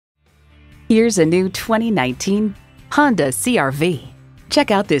Here's a new 2019 Honda CR-V.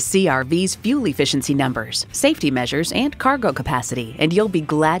 Check out this CR-V's fuel efficiency numbers, safety measures, and cargo capacity, and you'll be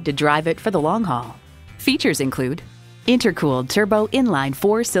glad to drive it for the long haul. Features include intercooled turbo inline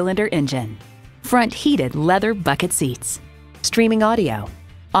 4-cylinder engine, front heated leather bucket seats, streaming audio,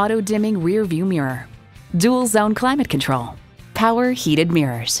 auto-dimming rear view mirror, dual zone climate control, power heated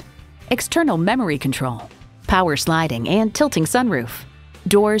mirrors, external memory control, power sliding and tilting sunroof,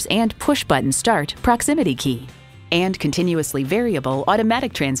 doors and push-button start proximity key, and continuously variable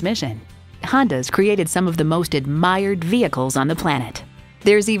automatic transmission. Honda's created some of the most admired vehicles on the planet.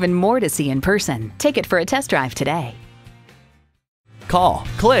 There's even more to see in person. Take it for a test drive today. Call,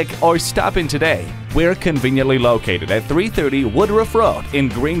 click, or stop in today. We're conveniently located at 330 Woodruff Road in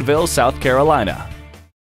Greenville, South Carolina.